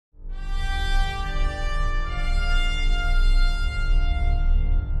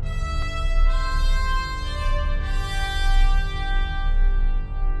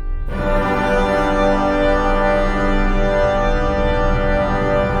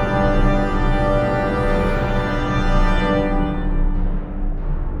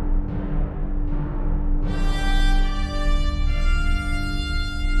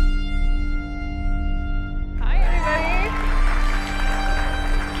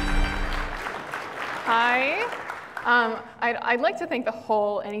Hi. I'd like to thank the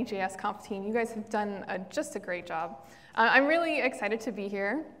whole NEJS Conf team. You guys have done just a great job. I'm really excited to be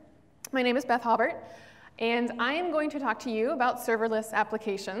here. My name is Beth Haubert, and I am going to talk to you about serverless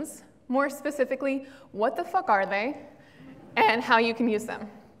applications. More specifically, what the fuck are they, and how you can use them.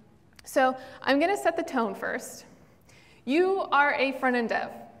 So I'm going to set the tone first. You are a front-end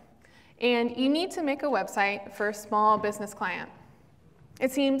dev, and you need to make a website for a small business client.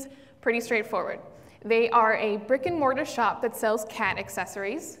 It seems pretty straightforward. They are a brick-and-mortar shop that sells cat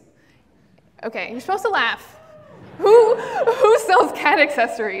accessories. Okay, you're supposed to laugh. Who sells cat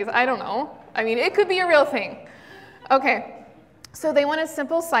accessories? I don't know. I mean, it could be a real thing. Okay, so they want a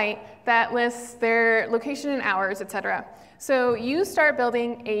simple site that lists their location and hours, etc. So you start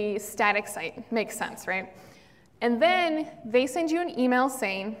building a static site. Makes sense, right? And then they send you an email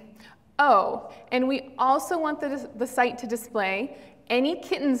saying, oh, and we also want the site to display any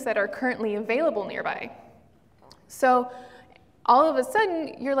kittens that are currently available nearby. So all of a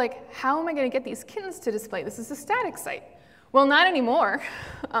sudden, you're like, how am I going to get these kittens to display? This is a static site. Well, not anymore.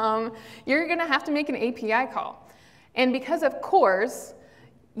 You're going to have to make an API call. And because of CORS,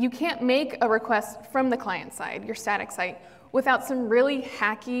 you can't make a request from the client side, your static site, without some really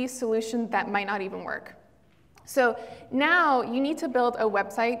hacky solution that might not even work. So now you need to build a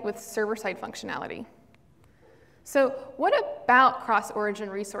website with server-side functionality. So what about cross-origin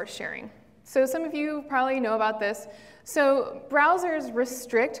resource sharing? So some of you probably know about this. So browsers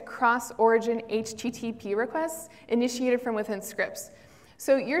restrict cross-origin HTTP requests initiated from within scripts.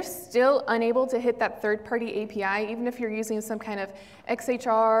 So you're still unable to hit that third-party API, even if you're using some kind of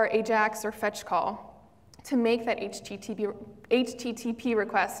XHR, Ajax, or fetch call to make that HTTP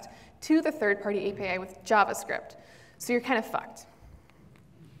request to the third-party API with JavaScript. So you're kind of fucked.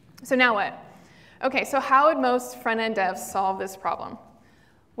 So now what? Okay, so how would most front-end devs solve this problem?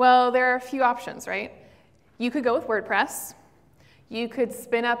 Well, there are a few options, right? You could go with WordPress. You could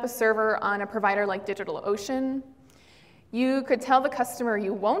spin up a server on a provider like DigitalOcean. You could tell the customer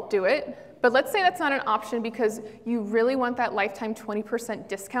you won't do it, but let's say that's not an option because you really want that lifetime 20%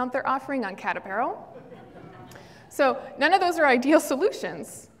 discount they're offering on cat apparel. So none of those are ideal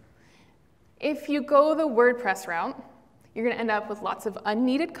solutions. If you go the WordPress route, you're going to end up with lots of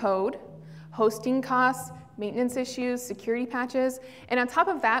unneeded code, hosting costs, maintenance issues, security patches, and on top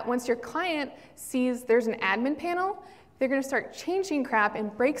of that, once your client sees there's an admin panel, they're going to start changing crap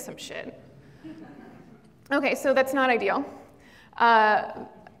and break some shit. Okay, so that's not ideal.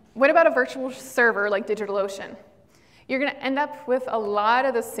 What about a virtual server like DigitalOcean? You're going to end up with a lot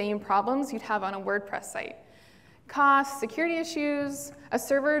of the same problems you'd have on a WordPress site. Costs, security issues, a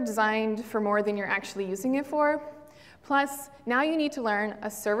server designed for more than you're actually using it for. Plus, now you need to learn a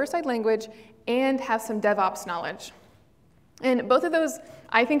server-side language and have some DevOps knowledge. And both of those,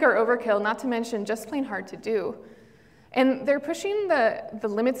 I think, are overkill, not to mention just plain hard to do. And they're pushing the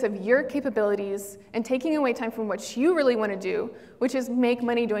limits of your capabilities and taking away time from what you really want to do, which is make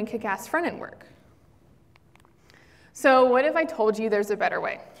money doing kick-ass front-end work. So what if I told you there's a better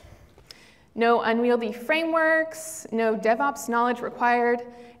way? No unwieldy frameworks, no DevOps knowledge required,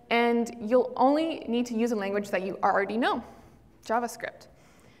 and you'll only need to use a language that you already know, JavaScript.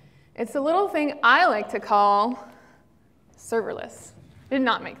 It's a little thing I like to call serverless. Did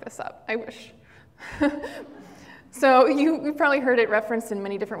not make this up, I wish. So you've probably heard it referenced in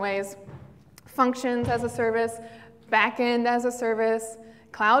many different ways. Functions as a service, backend as a service,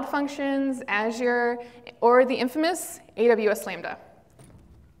 cloud functions, Azure, or the infamous AWS Lambda.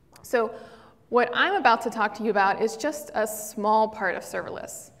 So what I'm about to talk to you about is just a small part of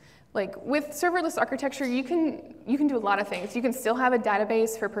serverless. Like with serverless architecture, you can do a lot of things. You can still have a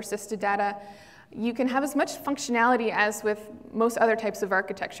database for persisted data. You can have as much functionality as with most other types of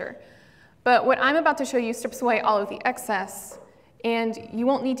architecture. But what I'm about to show you strips away all of the excess, and you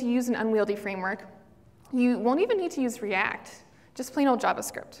won't need to use an unwieldy framework. You won't even need to use React, just plain old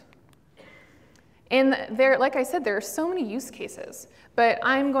JavaScript. And there, like I said, there are so many use cases, but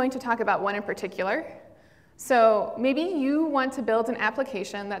I'm going to talk about one in particular. So maybe you want to build an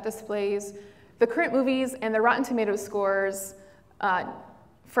application that displays the current movies and the Rotten Tomatoes scores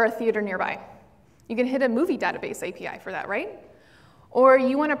for a theater nearby. You can hit a movie database API for that, right? Or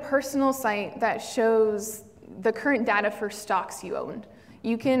you want a personal site that shows the current data for stocks you own.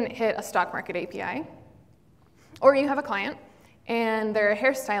 You can hit a stock market API. Or you have a client, and they're a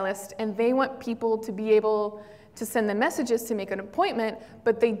hairstylist, and they want people to be able to send them messages to make an appointment,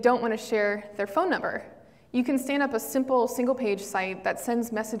 but they don't want to share their phone number. You can stand up a simple single-page site that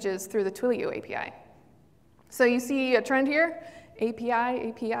sends messages through the Twilio API. So you see a trend here? API,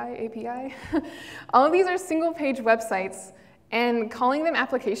 API, API. All of these are single-page websites and calling them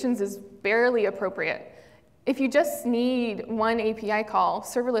applications is barely appropriate. If you just need one API call,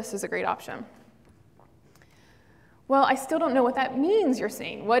 serverless is a great option. Well, I still don't know what that means, you're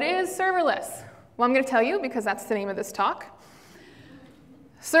saying. What is serverless? Well, I'm going to tell you because that's the name of this talk.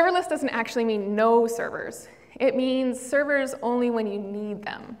 Serverless doesn't actually mean no servers. It means servers only when you need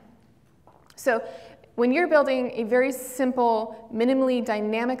them. So when you're building a very simple, minimally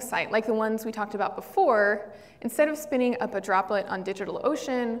dynamic site, like the ones we talked about before, instead of spinning up a droplet on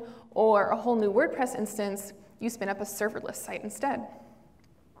DigitalOcean or a whole new WordPress instance, you spin up a serverless site instead.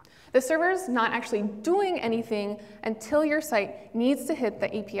 The server's not actually doing anything until your site needs to hit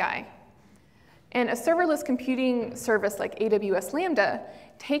the API. And a serverless computing service like AWS Lambda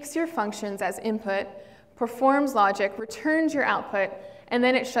takes your functions as input, performs logic, returns your output, and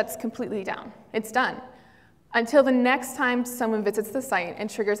then it shuts completely down. It's done. Until the next time someone visits the site and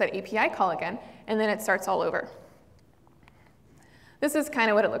triggers that API call again, and then it starts all over. This is kind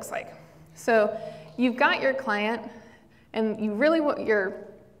of what it looks like. So you've got your client, and you really want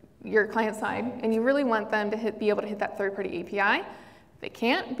your client side, and you really want them to be able to hit that third-party API. They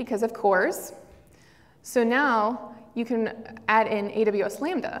can't because of CORS. So now you can add in AWS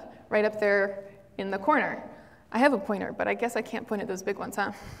Lambda right up there in the corner. I have a pointer, but I guess I can't point at those big ones,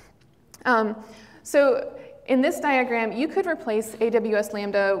 huh? So in this diagram, you could replace AWS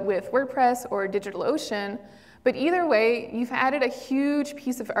Lambda with WordPress or DigitalOcean, but either way, you've added a huge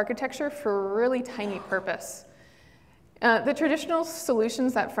piece of architecture for a really tiny purpose. The traditional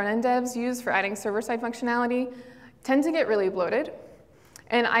solutions that front-end devs use for adding server-side functionality tend to get really bloated.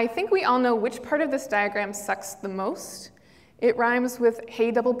 And I think we all know which part of this diagram sucks the most. It rhymes with hey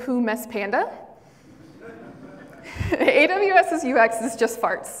double poo mess panda. AWS's UX is just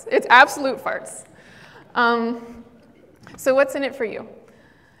farts. It's absolute farts. So what's in it for you?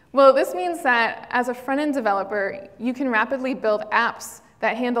 Well, this means that as a front-end developer, you can rapidly build apps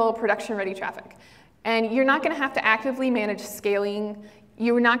that handle production-ready traffic. And you're not going to have to actively manage scaling.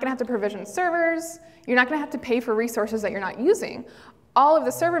 You're not going to have to provision servers. You're not going to have to pay for resources that you're not using. All of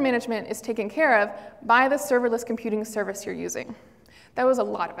the server management is taken care of by the serverless computing service you're using. That was a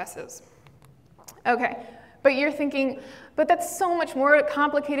lot of S's. OK, but you're thinking, but that's so much more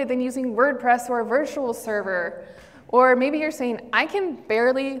complicated than using WordPress or a virtual server. Or maybe you're saying, I can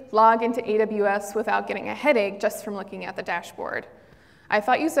barely log into AWS without getting a headache just from looking at the dashboard. I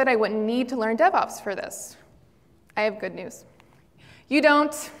thought you said I wouldn't need to learn DevOps for this. I have good news. You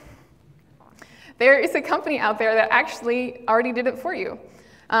don't. There is a company out there that actually already did it for you.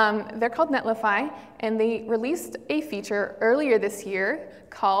 They're called Netlify, and they released a feature earlier this year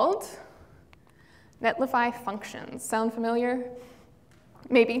called Netlify Functions. Sound familiar?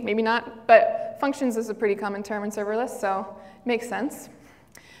 Maybe, maybe not, but functions is a pretty common term in serverless, so it makes sense.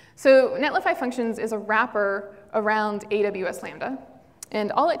 So Netlify Functions is a wrapper around AWS Lambda,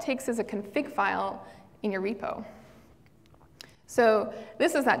 and all it takes is a config file in your repo. So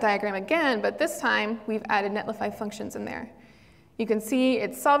this is that diagram again, but this time we've added Netlify Functions in there. You can see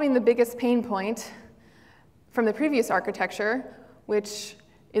it's solving the biggest pain point from the previous architecture, which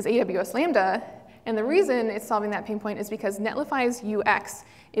is AWS Lambda. And the reason it's solving that pain point is because Netlify's UX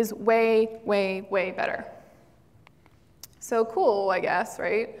is way, way, way better. So cool, I guess,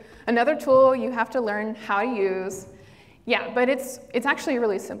 right? Another tool you have to learn how to use. Yeah, but it's actually a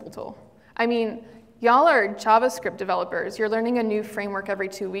really simple tool. I mean, y'all are JavaScript developers. You're learning a new framework every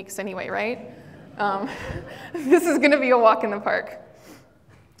 2 weeks anyway, right? This is going to be a walk in the park.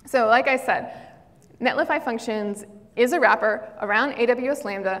 So like I said, Netlify Functions is a wrapper around AWS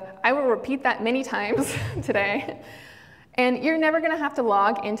Lambda. I will repeat that many times today. And you're never going to have to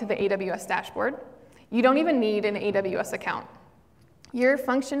log into the AWS dashboard. You don't even need an AWS account. Your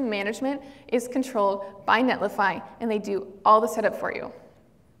function management is controlled by Netlify, and they do all the setup for you.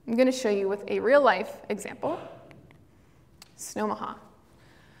 I'm going to show you with a real-life example, Snowmaha.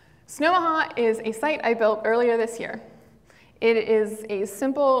 Snowmaha is a site I built earlier this year. It is a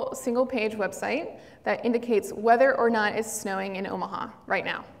simple single-page website that indicates whether or not it's snowing in Omaha right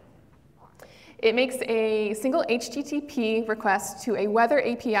now. It makes a single HTTP request to a weather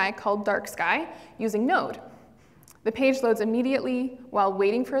API called Dark Sky using Node. The page loads immediately while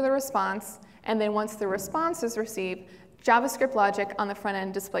waiting for the response, and then once the response is received, JavaScript logic on the front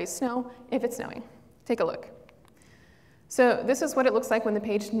end displays snow if it's snowing. Take a look. So this is what it looks like when the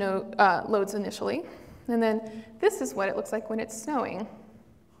page loads initially. And then this is what it looks like when it's snowing.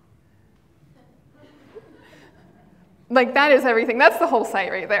 Like, that is everything. That's the whole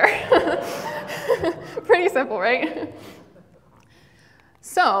site right there. Pretty simple, right?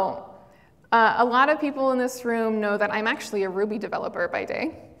 So a lot of people in this room know that I'm actually a Ruby developer by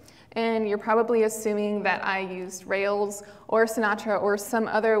day. and you're probably assuming that I used Rails or Sinatra or some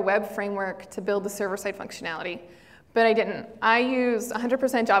other web framework to build the server-side functionality, but I didn't. I used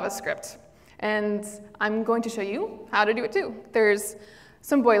 100% JavaScript, and I'm going to show you how to do it too. There's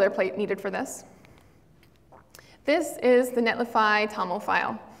some boilerplate needed for this. This is the Netlify TOML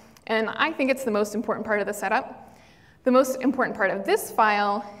file, and I think it's the most important part of the setup. The most important part of this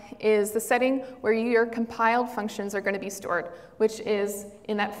file is the setting where your compiled functions are going to be stored, which is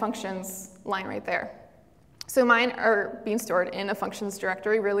in that functions line right there. So mine are being stored in a functions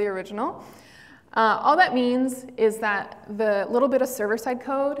directory, really original. All that means is that the little bit of server-side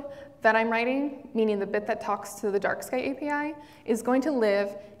code that I'm writing, meaning the bit that talks to the Dark Sky API, is going to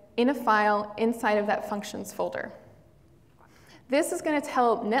live in a file inside of that functions folder. This is going to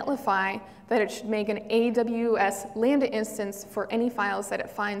tell Netlify that it should make an AWS Lambda instance for any files that it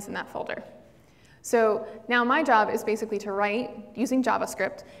finds in that folder. So now my job is basically to write, using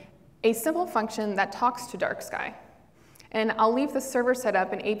JavaScript, a simple function that talks to Dark Sky. And I'll leave the server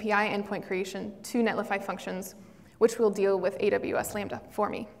setup and API endpoint creation to Netlify Functions, which will deal with AWS Lambda for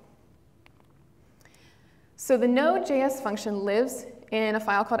me. So the Node.js function lives in a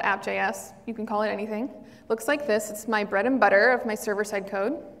file called app.js. You can call it anything. Looks like this. It's my bread and butter of my server-side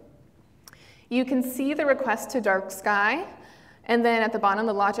code. You can see the request to Dark Sky, and then at the bottom,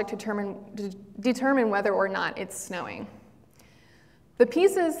 the logic to determine whether or not it's snowing. The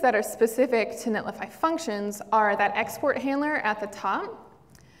pieces that are specific to Netlify Functions are that export handler at the top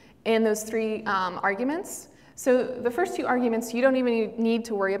and those three arguments. So the first two arguments, you don't even need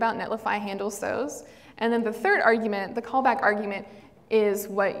to worry about. Netlify handles those. And then the third argument, the callback argument, is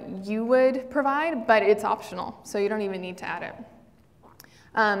what you would provide, but it's optional, so you don't even need to add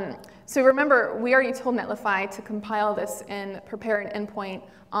it. So remember, we already told Netlify to compile this and prepare an endpoint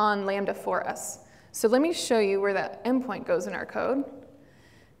on Lambda for us. So let me show you where that endpoint goes in our code.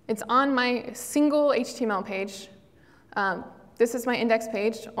 It's on my single HTML page. This is my index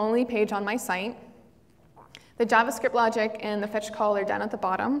page, only page on my site. The JavaScript logic and the fetch call are down at the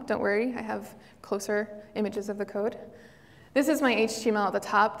bottom. Don't worry, I have closer images of the code. This is my HTML at the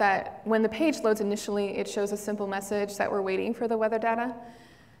top that when the page loads initially, it shows a simple message that we're waiting for the weather data.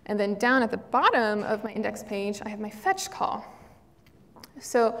 And then down at the bottom of my index page, I have my fetch call.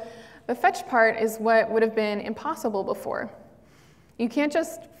 So the fetch part is what would have been impossible before. You can't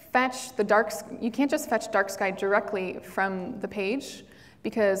just fetch Dark Sky directly from the page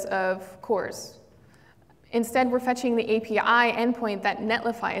because of cores. Instead, we're fetching the API endpoint that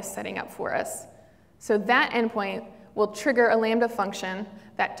Netlify is setting up for us. So that endpoint will trigger a Lambda function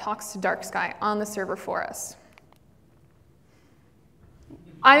that talks to Dark Sky on the server for us.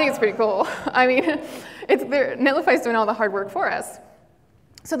 I think it's pretty cool. I mean, Netlify is doing all the hard work for us.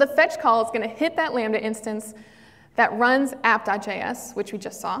 So the fetch call is going to hit that Lambda instance that runs app.js, which we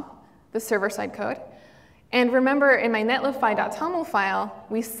just saw, the server-side code. And remember, in my netlify.toml file,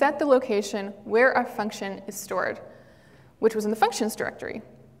 we set the location where our function is stored, which was in the functions directory.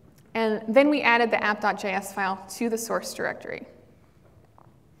 And then we added the app.js file to the source directory.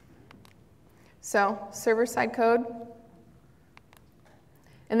 So server-side code.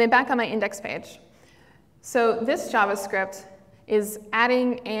 And then back on my index page. So this JavaScript is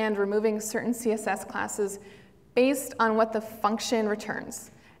adding and removing certain CSS classes based on what the function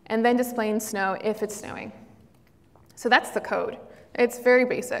returns, and then displaying snow if it's snowing. So that's the code. It's very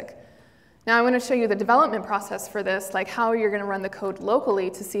basic. Now I want to show you the development process for this, like how you're going to run the code locally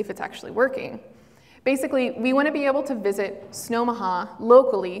to see if it's actually working. Basically, we want to be able to visit Snowmaha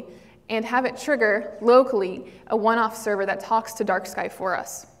locally and have it trigger locally a one-off server that talks to Dark Sky for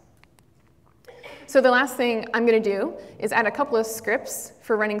us. So the last thing I'm going to do is add a couple of scripts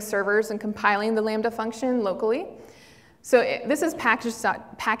for running servers and compiling the Lambda function locally. So this is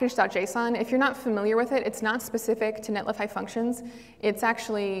package.json. If you're not familiar with it, it's not specific to Netlify Functions. It's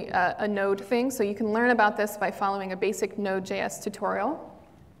actually a Node thing, so you can learn about this by following a basic Node.js tutorial.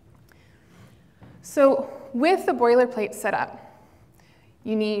 So with the boilerplate setup,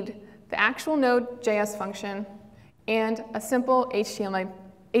 you need the actual Node.js function and a simple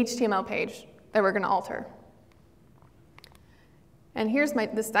HTML page that we're going to alter. And here's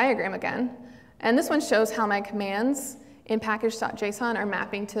this diagram again. And this one shows how my commands in package.json are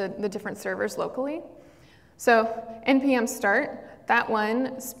mapping to the different servers locally. So npm start, that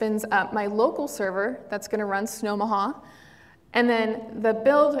one spins up my local server that's going to run Snowmaha. And then the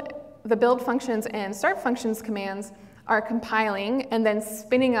build functions and start functions commands are compiling and then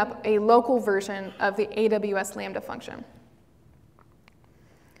spinning up a local version of the AWS Lambda function.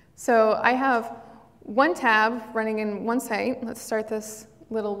 So I have one tab running in one site. Let's start this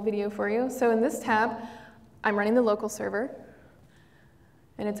little video for you. So in this tab, I'm running the local server.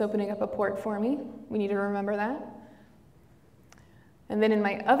 and it's opening up a port for me. We need to remember that. And then in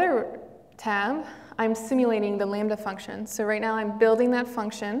my other tab, I'm simulating the Lambda function. So right now I'm building that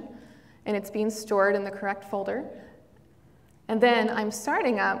function, and it's being stored in the correct folder. And then I'm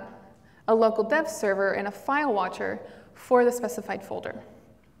starting up a local dev server and a file watcher for the specified folder.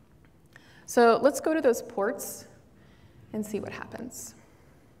 So let's go to those ports and see what happens.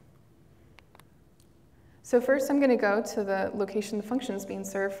 So first I'm going to go to the location the function is being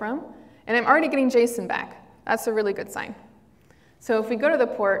served from, and I'm already getting JSON back. That's a really good sign. So if we go to the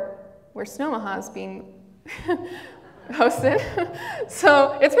port where Snowmaha is being hosted,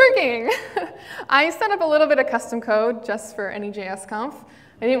 so it's working. I set up a little bit of custom code just for NEJS Conf.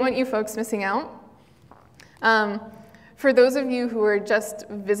 I didn't want you folks missing out. For those of you who are just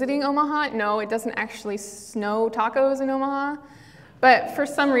visiting Omaha, no, it doesn't actually snow tacos in Omaha. But for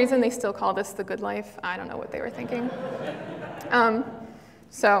some reason, they still call this the good life. I don't know what they were thinking.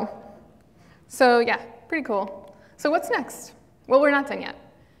 So yeah, pretty cool. So what's next? Well, we're not done yet.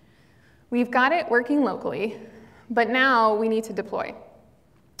 We've got it working locally, but now we need to deploy.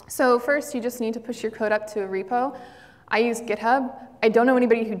 So first, you just need to push your code up to a repo. I use GitHub. I don't know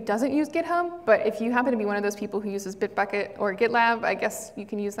anybody who doesn't use GitHub, but if you happen to be one of those people who uses Bitbucket or GitLab, I guess you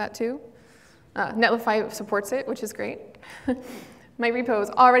can use that too. Netlify supports it, which is great. My repo is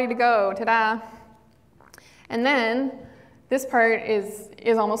all ready to go, ta-da. And then this part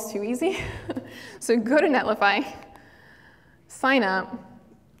is almost too easy. So go to Netlify, sign up,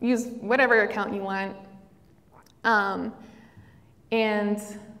 use whatever account you want, and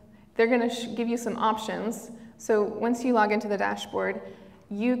they're going to give you some options. So once you log into the dashboard,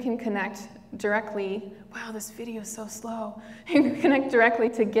 you can connect directly. Wow, this video is so slow. You can connect directly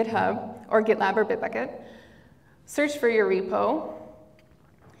to GitHub or GitLab or Bitbucket, search for your repo,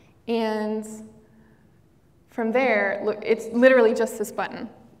 and from there, look, it's literally just this button,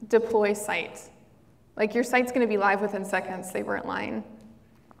 deploy site. Like your site's going to be live within seconds. They weren't lying.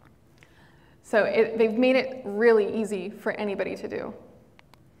 So they've made it really easy for anybody to do.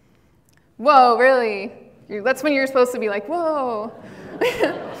 Whoa, really? That's when you're supposed to be like, whoa.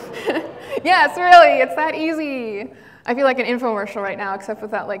 Yes, really, it's that easy. I feel like an infomercial right now, except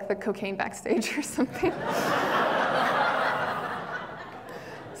without like the cocaine backstage or something.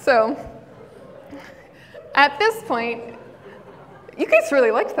 So at this point, you guys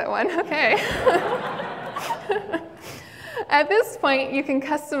really liked that one, okay. At this point, you can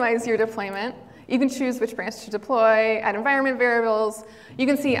customize your deployment. You can choose which branch to deploy, add environment variables. You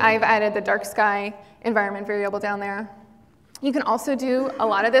can see I've added the dark sky environment variable down there. You can also do a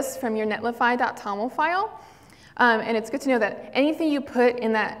lot of this from your netlify.toml file. And it's good to know that anything you put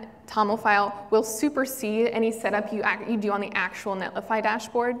in that TOML file will supersede any setup you do on the actual Netlify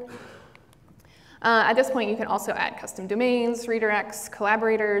dashboard. At this point, you can also add custom domains, redirects,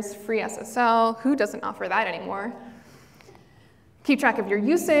 collaborators, free SSL. Who doesn't offer that anymore? Keep track of your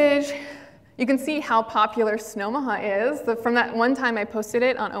usage. You can see how popular Snowmaha is. From that one time I posted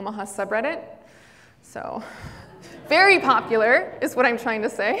it on Omaha subreddit. So very popular is what I'm trying to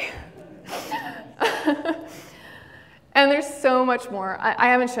say. And there's so much more. I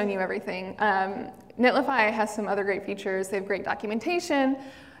haven't shown you everything. Netlify has some other great features. They have great documentation.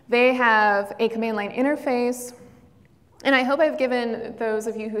 They have a command line interface. And I hope I've given those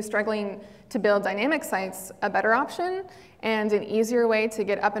of you who are struggling to build dynamic sites a better option and an easier way to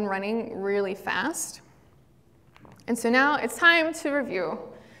get up and running really fast. And so now it's time to review.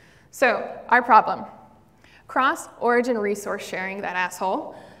 So our problem, cross-origin resource sharing, that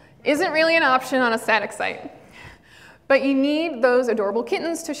asshole, isn't really an option on a static site. But you need those adorable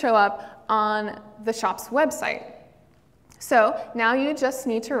kittens to show up on the shop's website. So now you just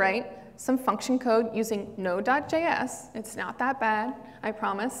need to write some function code using Node.js. It's not that bad, I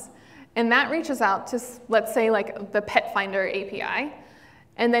promise. And that reaches out to, let's say, like the pet finder API.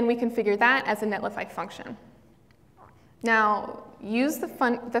 And then we configure that as a Netlify function. Now, use the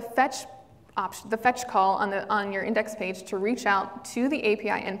fetch call on your index page to reach out to the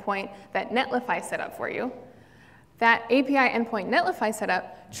API endpoint that Netlify set up for you. That API endpoint Netlify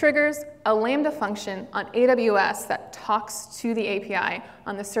setup triggers a Lambda function on AWS that talks to the API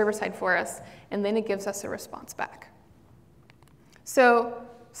on the server side for us, and then it gives us a response back. So,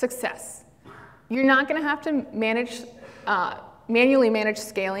 success. You're not going to have to manually manage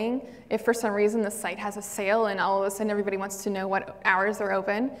scaling if for some reason the site has a sale and all of a sudden everybody wants to know what hours they're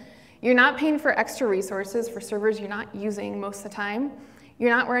open. You're not paying for extra resources for servers you're not using most of the time. You're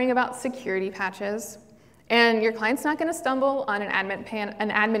not worrying about security patches. And your client's not going to stumble on an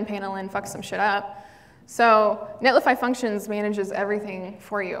admin panel and fuck some shit up. So Netlify Functions manages everything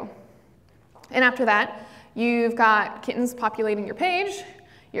for you. And after that, you've got kittens populating your page.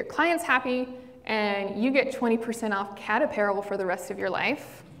 your client's happy, and you get 20% off cat apparel for the rest of your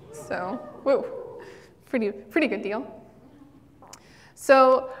life. So, whoa, pretty good deal.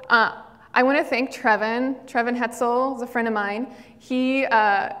 So I want to thank Trevin. Trevin Hetzel is a friend of mine. He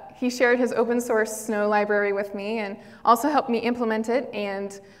shared his open source Snow library with me and also helped me implement it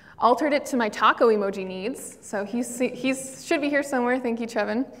and altered it to my taco emoji needs. So he should be here somewhere. Thank you,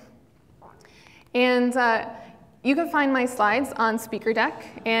 Trevin. And you can find my slides on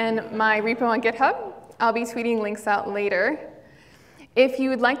SpeakerDeck and my repo on GitHub. I'll be tweeting links out later. If you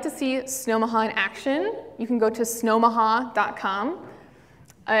would like to see Snowmaha in action, you can go to snowmaha.com.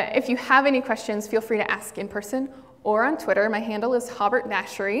 If you have any questions, feel free to ask in person or on Twitter. My handle is Haubert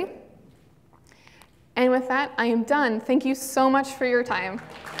Dashery. And with that, I am done. Thank you so much for your time.